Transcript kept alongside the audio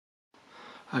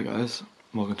Hi guys,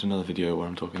 welcome to another video where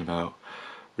I'm talking about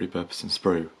repurposing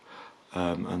sprue.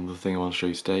 And the thing I want to show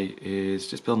you today is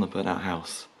just building a burnt out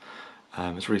house.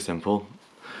 It's really simple.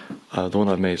 The one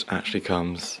I've made actually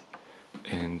comes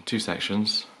in two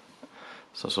sections.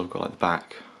 So I've sort of got like the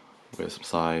back with some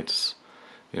sides,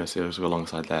 you know, so it'll go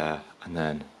alongside there, and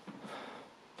then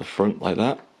the front like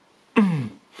that.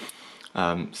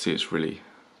 See, it's really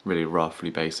rough,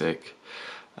 really basic.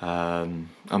 I'm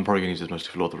probably going to use this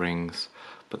mostly for Lord of the Rings,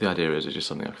 but the idea is it's just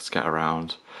something I can scatter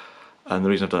around. And the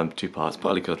reason I've done it in two parts,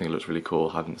 partly because I think it looks really cool,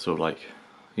 having sort of like,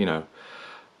 you know,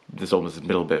 there's almost a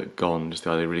middle bit gone, just the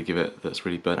idea to really give it that's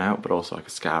really burnt out, but also I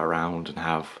could scatter around and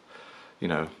have, you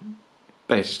know,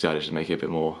 basically the idea is to make it a bit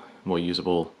more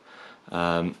usable.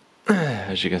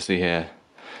 As you can see here,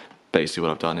 basically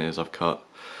what I've done is I've cut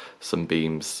some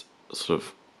beams sort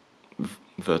of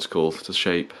vertical to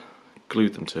shape,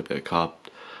 glued them to a bit of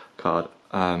card,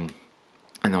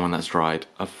 and then when that's dried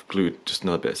I've glued just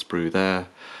another bit of sprue there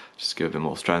just to give it a bit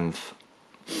more strength,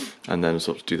 and then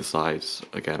sort of to do the sides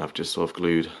again I've just sort of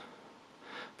glued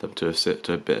them to a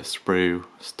bit of sprue,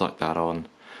 stuck that on,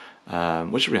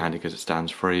 which is really handy because it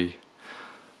stands free.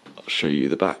 I'll show you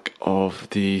the back of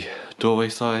the doorway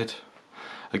side.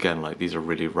 Again, like, these are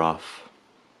really rough,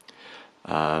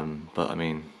 but I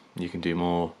mean you can do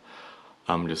more.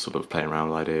 I'm just sort of playing around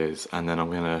with ideas, and then I'm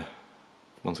gonna,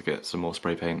 once I get some more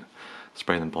spray paint,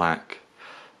 spray them black.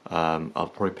 I'll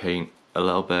probably paint a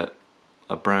little bit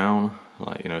of brown,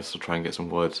 like, you know, so try and get some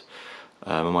wood.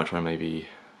 I might try I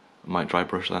might dry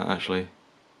brush that actually.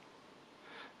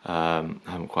 I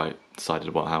haven't quite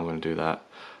decided how I'm going to do that.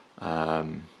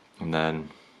 And then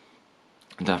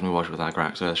definitely wash with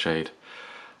Agrax Earthshade,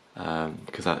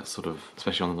 because that's sort of,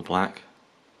 especially on the black,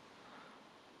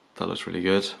 that looks really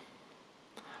good.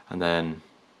 And then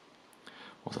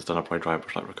once that's done, I'll probably dry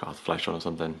brush like Ricardo Flesh on or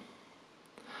something.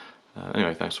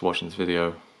 Anyway, thanks for watching this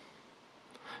video.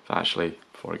 Actually,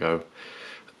 before I go,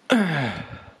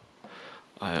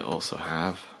 I also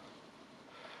have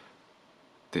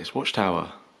this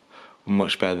watchtower,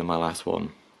 much better than my last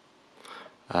one.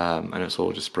 And it's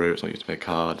all just sprue, it's not used to make a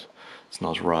card, it's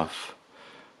not as rough,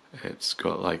 it's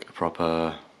got like a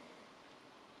proper,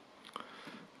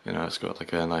 you know, it's got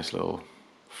like a nice little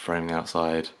frame on the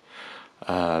outside.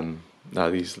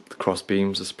 Now these cross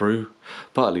beams are sprue.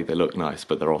 Partly they look nice,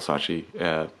 but they're also actually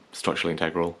structurally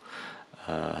integral.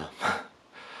 But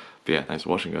yeah, thanks for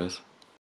watching guys.